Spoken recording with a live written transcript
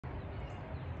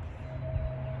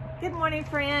Good morning,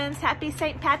 friends. Happy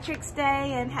St. Patrick's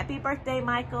Day and happy birthday,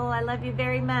 Michael. I love you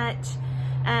very much.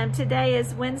 Today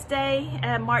is Wednesday,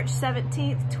 March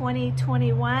 17th,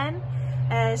 2021.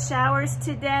 Showers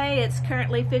today. It's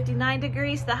currently 59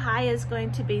 degrees. The high is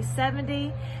going to be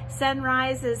 70.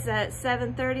 Sunrise is at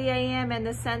 7:30 a.m. and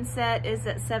the sunset is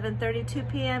at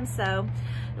 7:32 p.m. So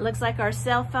it looks like our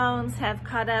cell phones have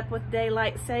caught up with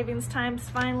daylight savings times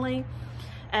finally.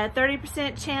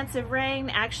 30% chance of rain.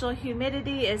 Actual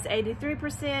humidity is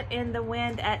 83% and the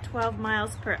wind at 12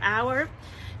 miles per hour.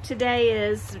 Today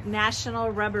is National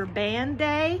Rubber Band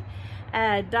Day,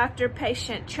 Doctor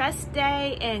Patient Trust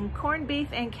Day, and Corned Beef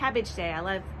and Cabbage Day. I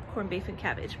love corned beef and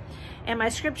cabbage. And my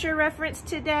scripture reference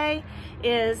today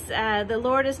is, the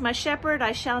Lord is my shepherd,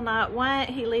 I shall not want.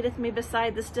 He leadeth me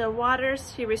beside the still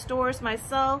waters. He restores my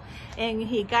soul, and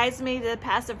he guides me to the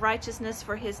paths of righteousness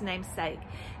for his name's sake.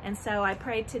 And so I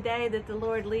pray today that the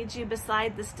Lord leads you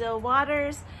beside the still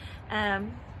waters,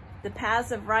 the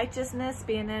paths of righteousness,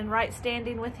 being in right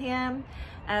standing with him,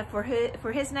 for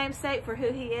his name's sake, for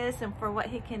who he is and for what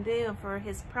he can do, and for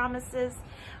his promises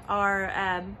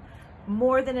are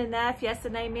more than enough. Yes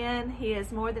and amen. He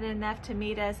is more than enough to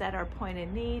meet us at our point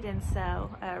of need. And so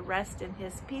rest in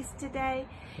his peace today.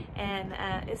 And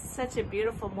it's such a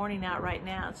beautiful morning out right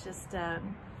now. It's just a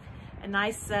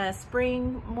nice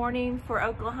spring morning for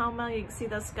Oklahoma. You can see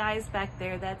those skies back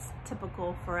there. That's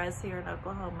typical for us here in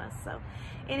Oklahoma. So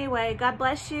anyway, God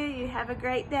bless you. You have a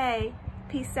great day.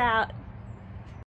 Peace out.